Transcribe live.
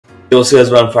Yo, what's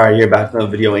guys, on fire here, back with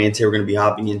another video, and today we're going to be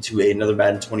hopping into another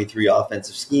Madden 23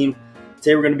 offensive scheme.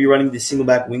 Today we're going to be running the single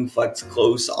back wing flex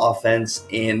close offense,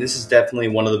 and this is definitely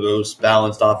one of the most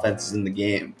balanced offenses in the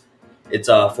game. It's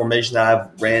a formation that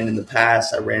I've ran in the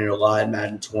past. I ran it a lot in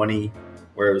Madden 20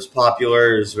 where it was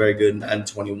popular. It was very good in Madden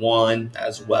 21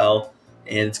 as well,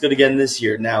 and it's good again this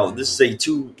year. Now, this is a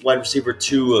 2 wide receiver,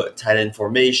 2 tight end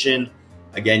formation.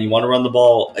 Again, you want to run the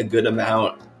ball a good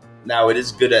amount. Now, it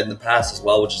is good in the pass as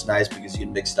well, which is nice because you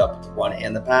can mix it up with the run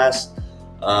and the pass.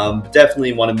 But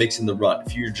definitely want to mix in the run.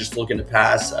 If you're just looking to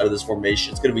pass out of this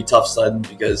formation, it's going to be tough sledding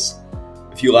because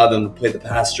if you allow them to play the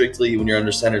pass strictly when you're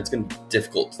under center, it's going to be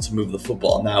difficult to move the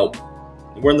football. Now,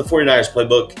 we're in the 49ers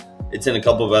playbook. It's in a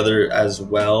couple of other as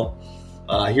well.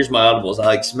 Here's my audibles. I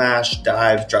like smash,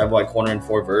 dive, drive wide corner, and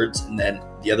 4 verts. And then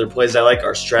the other plays I like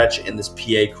are stretch and this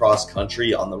PA cross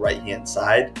country on the right-hand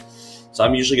side. So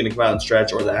I'm usually going to come out and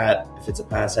stretch or that if it's a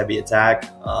pass-heavy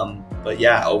attack. But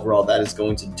yeah, overall, that is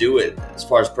going to do it. As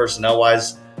far as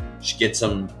personnel-wise, you should get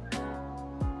some,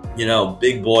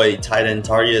 big boy tight end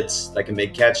targets that can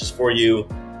make catches for you.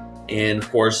 And, of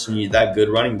course, you need that good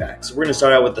running back. So we're going to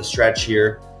start out with the stretch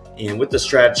here. And with the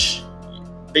stretch,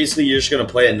 basically you're just going to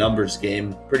play a numbers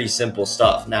game. Pretty simple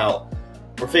stuff. Now,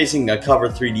 we're facing a cover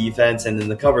 3 defense. And in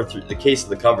the case of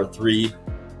the cover 3,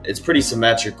 it's pretty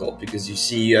symmetrical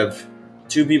because you have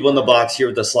 2 people in the box here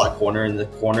with the slot corner in the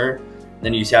corner.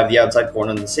 Then you have the outside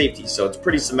corner and the safety. So it's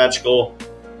pretty symmetrical.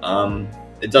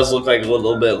 It does look like a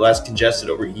little bit less congested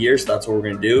over here, so that's what we're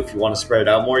going to do. If you want to spread it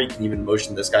out more, you can even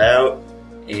motion this guy out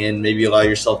and maybe allow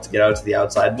yourself to get out to the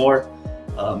outside more.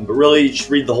 But really, just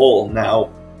read the hole.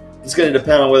 Now, it's going to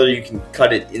depend on whether you can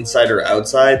cut it inside or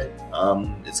outside.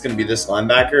 It's going to be this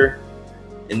linebacker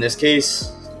in this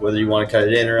case, whether you want to cut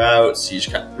it in or out. So you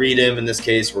just kind of read him. In this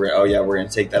case, we're going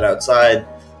to take that outside.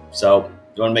 So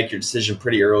you want to make your decision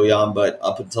pretty early on, but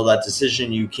up until that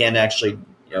decision, you can actually,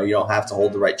 you don't have to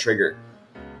hold the right trigger.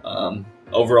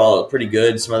 Overall, pretty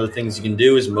good. Some other things you can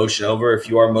do is motion over. If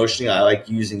you are motioning, I like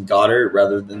using Goddard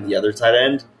rather than the other tight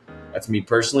end. That's me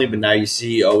personally, but now you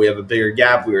see, we have a bigger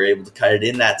gap. We were able to cut it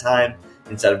in that time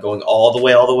instead of going all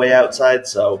the way outside.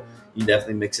 So you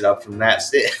definitely mix it up from that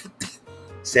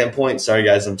standpoint. Sorry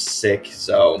guys, I'm sick,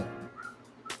 so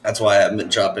that's why I haven't been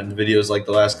dropping videos like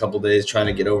the last couple days, trying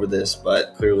to get over this,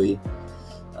 but clearly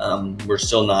we're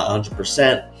still not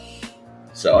 100%.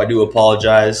 So I do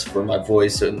apologize for my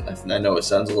voice, and I know it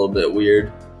sounds a little bit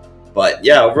weird, but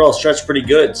yeah, overall stretch pretty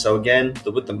good. So again,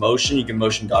 with the motion, you can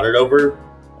motion Goddard over.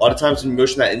 A lot of times when you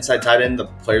motion that inside tight end, the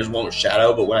players won't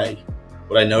shadow, but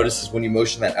what I notice is when you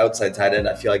motion that outside tight end,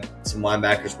 I feel like some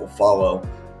linebackers will follow.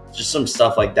 Just some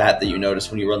stuff like that you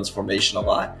notice when you run this formation a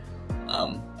lot.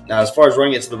 Now, as far as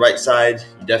running it to the right side,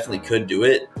 you definitely could do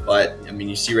it, but I mean,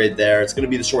 you see right there, it's going to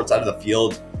be the short side of the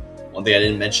field. One thing I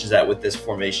didn't mention is that with this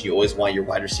formation, you always want your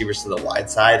wide receivers to the wide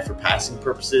side for passing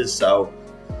purposes. So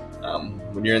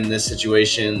when you're in this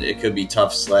situation, it could be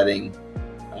tough sledding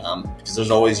because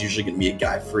there's always usually going to be a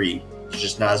guy free. There's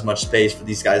just not as much space for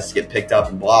these guys to get picked up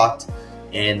and blocked,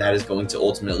 and that is going to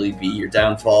ultimately be your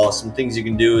downfall. Some things you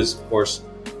can do is, of course,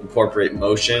 incorporate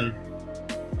motion.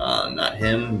 Not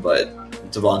him, but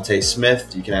Devontae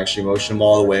Smith. You can actually motion him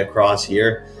all the way across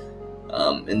here.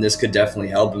 And this could definitely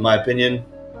help, in my opinion.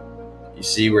 You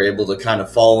see, we're able to kind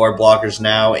of follow our blockers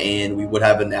now, and we would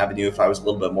have an avenue if I was a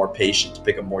little bit more patient to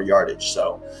pick up more yardage.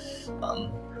 So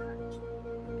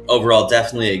overall,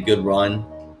 definitely a good run.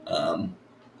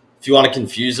 If you want to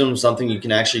confuse them, something you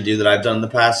can actually do that I've done in the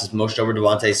past is motion over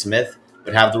Devontae Smith,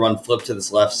 but have the run flip to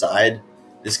this left side.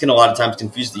 This can a lot of times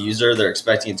confuse the user. They're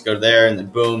expecting it to go there, and then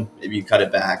boom, maybe you cut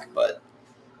it back. But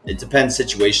it depends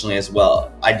situationally as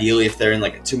well. Ideally, if they're in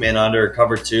like a 2-man under or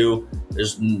cover 2,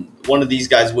 there's one of these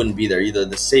guys wouldn't be there, either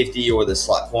the safety or the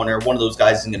slot corner. One of those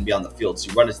guys isn't going to be on the field. So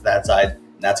you run it to that side,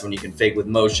 and that's when you can fake with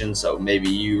motion. So maybe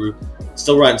you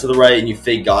still run it to the right and you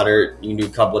fake Goddard. You can do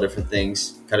a couple of different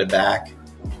things, cut it back.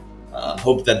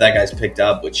 Hope that guy's picked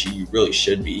up, which he really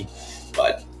should be.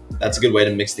 But that's a good way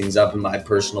to mix things up, in my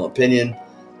personal opinion.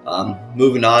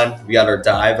 Moving on, we got our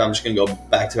dive. I'm just going to go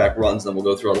back-to-back runs, and then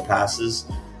we'll go through all the passes.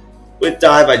 With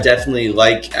dive, I definitely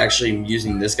like actually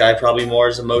using this guy probably more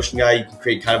as a motion guy. You can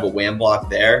create kind of a wham block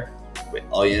there.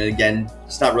 Again,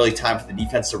 it's not really time for the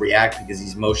defense to react because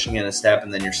he's motioning in a step,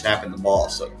 and then you're snapping the ball.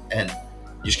 And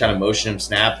you just kind of motion him,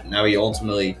 snap, and now he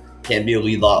ultimately can be a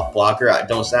lead blocker. I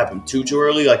don't snap him too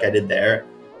early like I did there.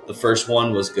 The first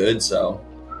one was good, so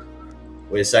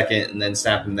wait a second, and then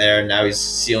snap him there. Now he's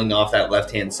sealing off that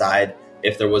left-hand side.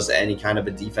 If there was any kind of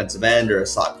a defensive end or a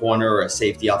slot corner or a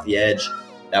safety off the edge,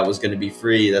 that was going to be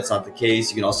free. That's not the case.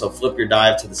 You can also flip your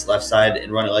dive to this left side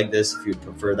and run it like this if you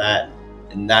prefer that.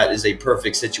 And that is a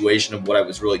perfect situation of what I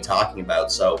was really talking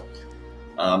about. So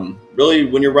really,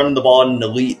 when you're running the ball at an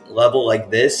elite level like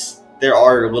this, there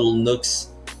are little nooks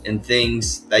and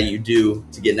things that you do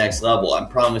to get next level. I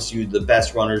promise you, the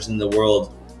best runners in the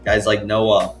world, guys like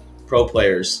Noah, pro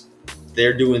players,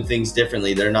 they're doing things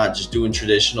differently. They're not just doing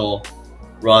traditional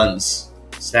runs,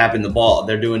 snapping the ball.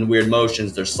 They're doing weird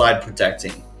motions. They're slide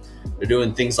protecting. They're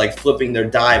doing things like flipping their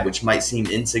dive, which might seem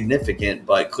insignificant,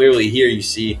 but clearly here you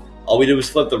see all we did was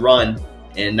flip the run,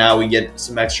 and now we get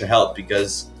some extra help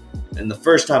because in the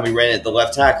first time we ran it, the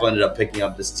left tackle ended up picking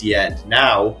up this T end.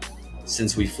 Now,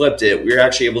 since we flipped it, we were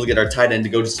actually able to get our tight end to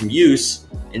go to some use,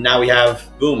 and now we have,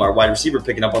 boom, our wide receiver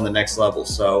picking up on the next level.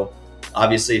 So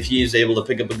obviously if he is able to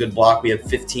pick up a good block, we have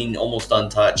 15 almost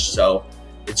untouched. So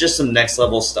it's just some next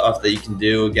level stuff that you can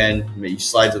do. Again, you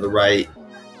slide to the right,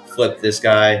 flip this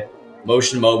guy,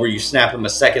 motion him over, you snap him a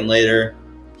second later.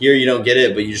 Here you don't get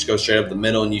it, but you just go straight up the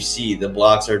middle, and you see the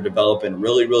blocks are developing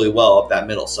really, really well up that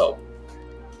middle. So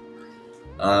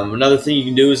another thing you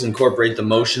can do is incorporate the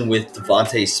motion with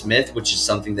Devontae Smith, which is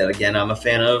something that, again, I'm a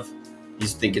fan of.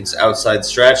 He's thinking it's outside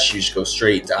stretch. You just go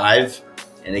straight dive.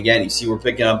 And again, you see we're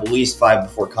picking up at least 5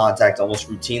 before contact almost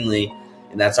routinely,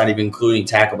 and that's not even including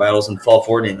tackle battles and fall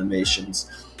forward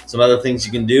animations. Some other things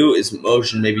you can do is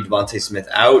motion maybe Devontae Smith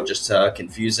out just to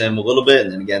confuse him a little bit,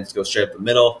 and then again, to go straight up the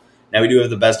middle. Now, we do have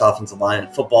the best offensive line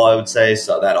in football, I would say,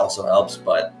 so that also helps,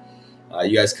 but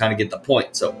you guys kind of get the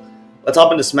point. So let's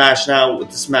hop into Smash now. With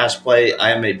the Smash play,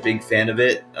 I am a big fan of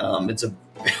it. It's a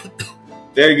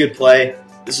very good play.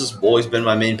 This has always been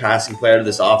my main passing player to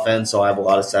this offense, so I have a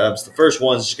lot of setups. The first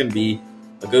one is just going to be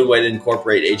a good way to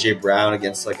incorporate A.J. Brown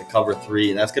against like a cover 3,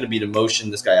 and that's going to be to motion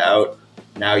this guy out.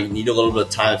 Now, you need a little bit of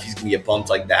time if he's going to get bumped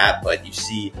like that, but you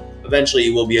see eventually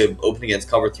he will be open against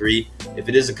cover 3. If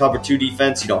it is a cover 2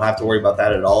 defense, you don't have to worry about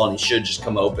that at all, and he should just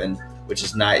come open, which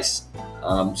is nice.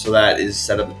 So that is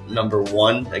setup number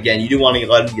 1. Again, you do want to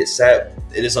let him get set.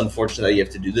 It is unfortunate that you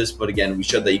have to do this, but again, we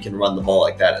showed that you can run the ball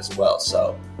like that as well.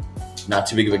 So not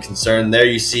too big of a concern. There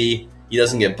you see he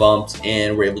doesn't get bumped,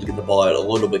 and we're able to get the ball out a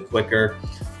little bit quicker.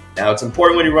 Now, it's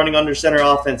important when you're running under center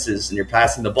offenses and you're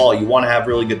passing the ball, you want to have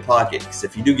really good pocket, because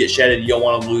if you do get shedded, you don't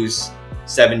want to lose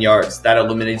 7 yards. That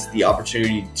eliminates the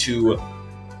opportunity to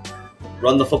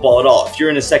run the football at all. If you're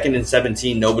in a 2nd and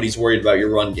 17, nobody's worried about your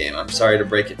run game. I'm sorry to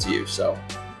break it to you. So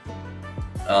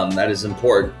that is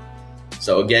important.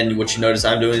 So again, what you notice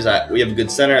I'm doing is that we have a good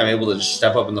center. I'm able to just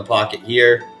step up in the pocket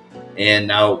here. And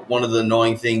now one of the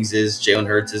annoying things is Jalen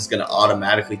Hurts is going to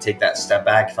automatically take that step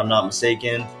back, if I'm not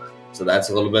mistaken. So that's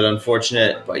a little bit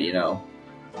unfortunate, but you know,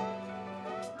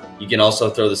 you can also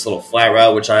throw this little flat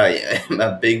route, which I am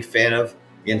a big fan of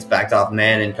against backed off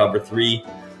man in cover 3.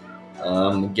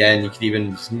 Again, you can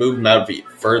even move them out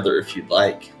further if you'd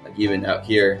like even out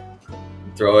here,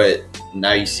 throw it.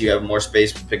 Now you see you have more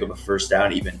space to pick up a first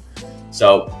down even.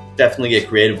 So definitely get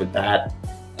creative with that.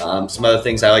 Some other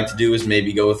things I like to do is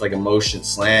maybe go with like a motion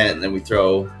slant, and then we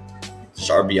throw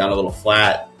Sharpie on a little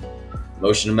flat,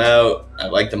 motion them out. I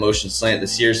like the motion slant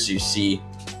this year, so you see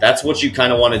that's what you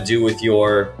kind of want to do with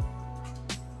your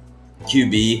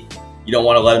QB. You don't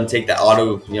want to let him take that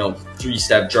auto,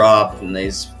 3-step drop and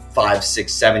he's 5,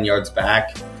 6, 7 yards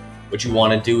back. What you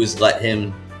want to do is let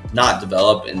him not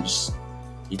develop, and just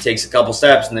he takes a couple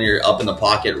steps and then you're up in the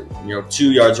pocket,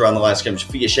 2 yards around the line of scrimmage.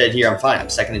 If we get shed here, I'm fine. I'm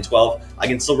 2nd and 12. I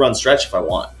can still run stretch if I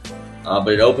want. But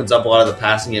it opens up a lot of the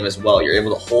passing game as well. You're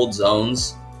able to hold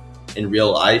zones in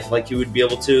real life like you would be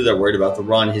able to. They're worried about the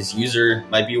run. His user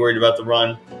might be worried about the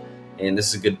run, and this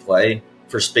is a good play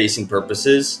for spacing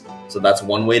purposes. So that's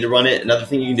one way to run it. Another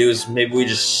thing you can do is maybe we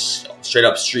just straight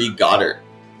up streak Goddard.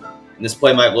 And this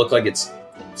play might look like it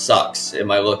sucks. It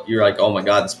might look, you're like, oh my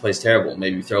God, this play's terrible.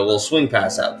 Maybe throw a little swing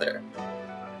pass out there.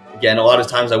 Again, a lot of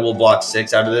times I will block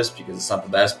 6 out of this because it's not the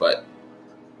best, but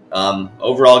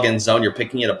overall against zone, you're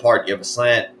picking it apart. You have a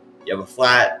slant, you have a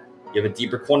flat, you have a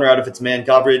deeper corner out if it's man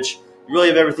coverage. You really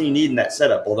have everything you need in that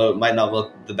setup. Although it might not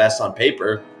look the best on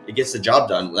paper, it gets the job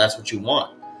done. That's what you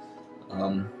want.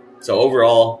 So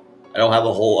overall, I don't have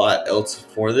a whole lot else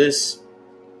for this,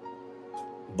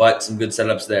 but some good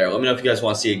setups there. Let me know if you guys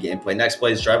want to see a gameplay. Next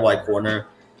play is drive wide corner.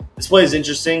 This play is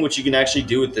interesting. What you can actually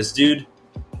do with this dude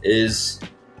is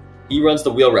he runs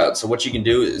the wheel route. So what you can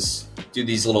do is do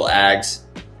these little ags.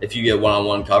 If you get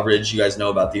one-on-one coverage, you guys know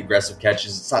about the aggressive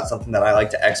catches. It's not something that I like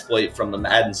to exploit from the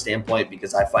Madden standpoint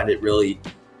because I find it really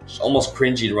almost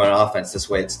cringy to run an offense this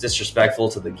way. It's disrespectful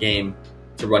to the game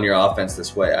to run your offense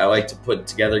this way. I like to put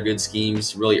together good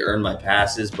schemes, really earn my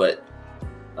passes, but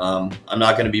I'm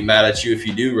not going to be mad at you if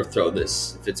you do throw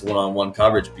this, if it's one-on-one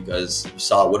coverage, because you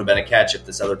saw it would have been a catch if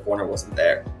this other corner wasn't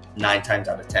there 9 times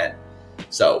out of 10.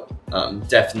 So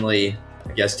definitely,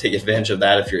 I guess, take advantage of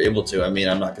that if you're able to. I mean,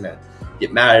 I'm not going to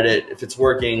get mad at it if it's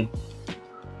working.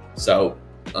 So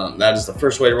that is the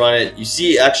first way to run it. You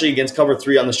see, actually, against cover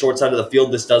 3 on the short side of the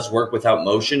field, this does work without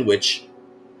motion, which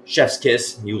chef's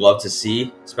kiss, you love to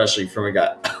see, especially from a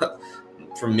guy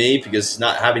from me, because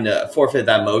not having to forfeit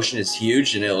that motion is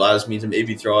huge, and it allows me to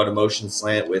maybe throw out a motion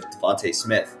slant with Devontae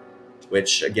Smith,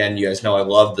 which, again, you guys know I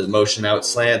love the motion out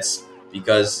slants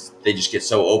because they just get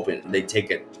so open. They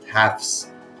take a half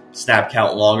snap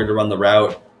count longer to run the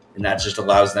route, and that just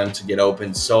allows them to get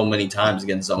open so many times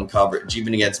against zone coverage.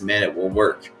 Even against man, it will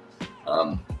work.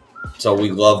 So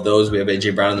we love those. We have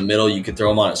A.J. Brown in the middle. You could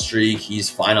throw him on a streak. He's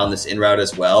fine on this in route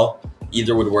as well.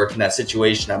 Either would work in that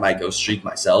situation. I might go streak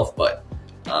myself, but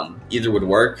either would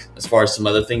work. As far as some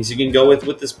other things you can go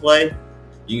with this play,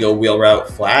 you can go wheel route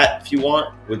flat if you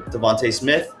want with Devontae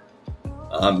Smith.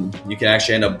 You can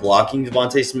actually end up blocking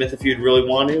Devontae Smith if you'd really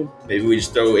want to. Maybe we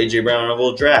just throw A.J. Brown on a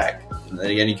little drag. And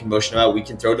then again, you can motion him out. We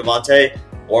can throw Devontae,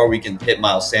 or we can hit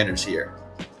Miles Sanders here.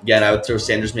 Again, I would throw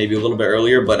Sanders maybe a little bit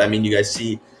earlier, but I mean, you guys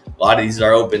see a lot of these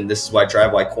are open. This is why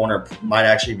drive-by corner might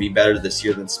actually be better this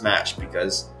year than smash,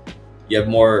 because you have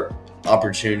more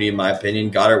opportunity, in my opinion.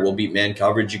 Goddard will beat man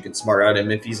coverage. You can smart out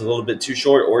him if he's a little bit too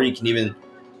short, or you can even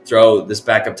throw this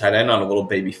backup tight end on a little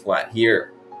baby flat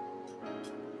here.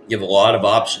 You have a lot of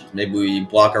options. Maybe we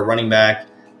block our running back,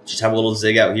 just have a little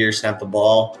zig out here, snap the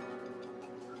ball.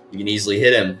 You can easily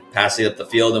hit him, pass it up the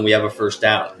field, and we have a first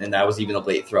down. And that was even a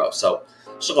late throw. So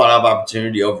just a lot of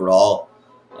opportunity overall.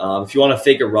 If you want to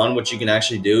fake a run, what you can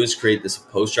actually do is create this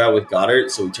post route with Goddard.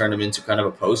 So we turn him into kind of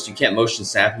a post. You can't motion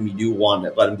snap him. You do want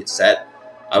to let him get set.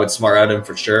 I would smart out him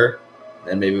for sure.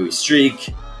 Then maybe we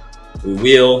streak, we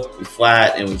wheel, we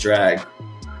flat, and we drag.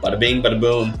 Bada bing, bada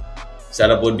boom.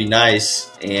 Setup would be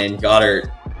nice. And Goddard,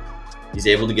 he's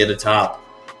able to get a top.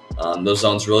 Those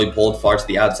zones really pulled far to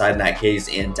the outside in that case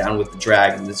and down with the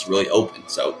drag, and it's really open.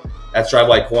 So that's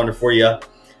drive-wide corner for you.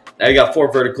 Now you got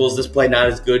 4 verticals. This play not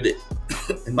as good,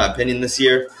 in my opinion, this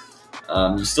year.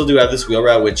 You still do have this wheel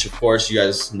route, which, of course, you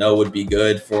guys know would be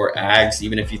good for Ags.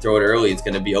 Even if you throw it early, it's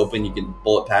going to be open. You can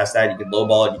bullet past that. You can low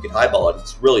ball it. You can high ball it.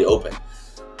 It's really open.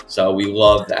 So we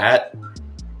love that.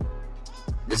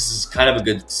 This is kind of a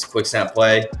good quick snap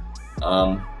play.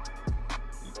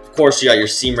 Of course, you got your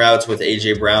seam routes with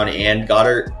A.J. Brown and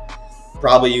Goddard.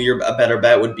 Probably a better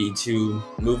bet would be to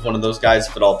move one of those guys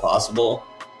if at all possible.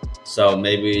 So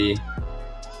maybe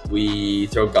we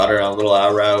throw Goddard on a little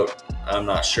out route. I'm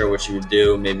not sure what you would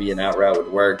do. Maybe an out route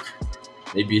would work.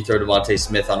 Maybe you throw Devontae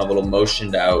Smith on a little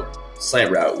motioned out slant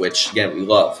route, which, again, we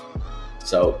love.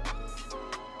 So,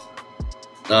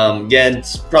 again,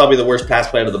 it's probably the worst pass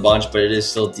play out of the bunch, but it is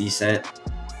still decent.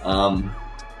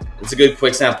 It's a good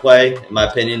quick snap play, in my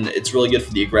opinion. It's really good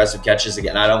for the aggressive catches.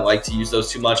 Again, I don't like to use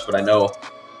those too much, but I know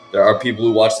there are people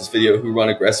who watch this video who run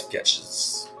aggressive catches.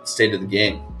 It's the state of the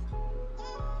game.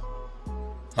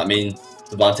 I mean,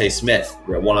 Devontae Smith,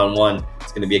 we're at one-on-one.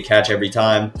 It's going to be a catch every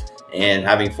time, and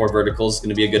having 4 verticals is going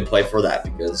to be a good play for that,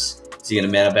 because is he going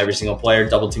to man up every single player,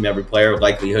 double team every player?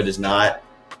 Likelihood is not.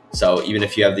 So even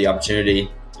if you have the opportunity,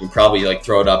 you can probably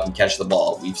throw it up and catch the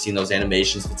ball. We've seen those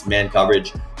animations. If it's man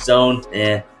coverage, zone,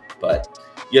 but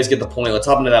you guys get the point. Let's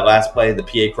hop into that last play, the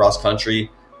PA cross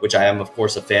country, which I am, of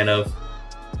course, a fan of.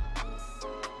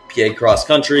 PA cross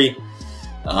country.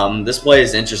 This play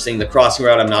is interesting. The crossing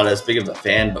route, I'm not as big of a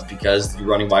fan, but because you're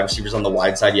running wide receivers on the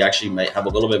wide side, you actually might have a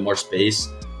little bit more space.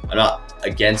 I'm not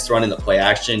against running the play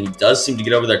action. He does seem to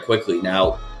get over there quickly.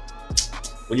 Now,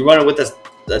 when you run it with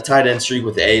the tight end streak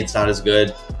with A, it's not as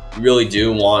good. You really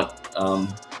do want,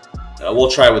 we'll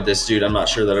try with this dude. I'm not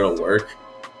sure that it'll work.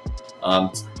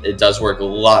 It does work a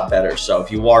lot better. So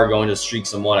if you are going to streak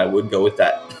someone, I would go with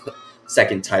that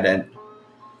second tight end.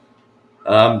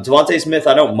 Devontae Smith,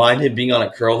 I don't mind him being on a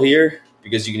curl here,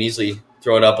 because you can easily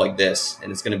throw it up like this,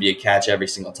 and it's going to be a catch every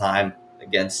single time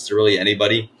against really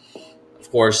anybody. Of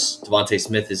course, Devontae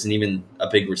Smith isn't even a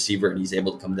big receiver, and he's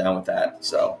able to come down with that.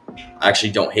 So I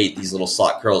actually don't hate these little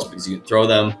slot curls, because you can throw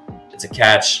them. It's a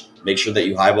catch. Make sure that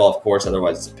you highball, of course,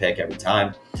 otherwise it's a pick every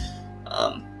time.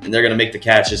 And they're going to make the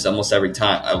catches almost every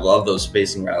time. I love those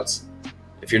spacing routes.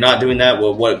 If you're not doing that,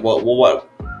 well, what?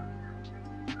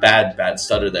 Bad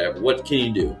stutter there. But what can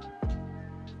you do?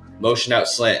 Motion out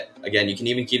slant. Again, you can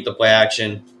even keep the play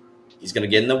action. He's going to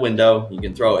get in the window. You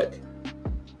can throw it.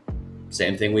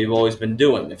 Same thing we've always been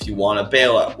doing. If you want a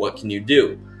bailout, what can you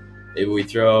do? Maybe we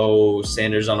throw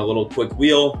Sanders on a little quick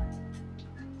wheel.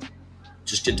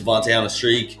 Just get Devontae on a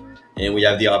streak, and we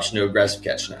have the option to aggressive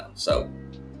catch now. So,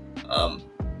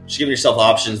 just giving yourself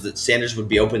options. That Sanders would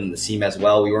be open in the seam as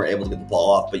well. We weren't able to get the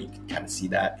ball off, but you can kind of see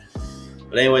that.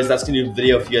 But anyways, that's going to do the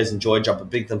video. If you guys enjoyed, drop a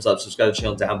big thumbs up, subscribe to the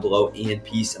channel down below, and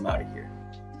peace. I'm out of here.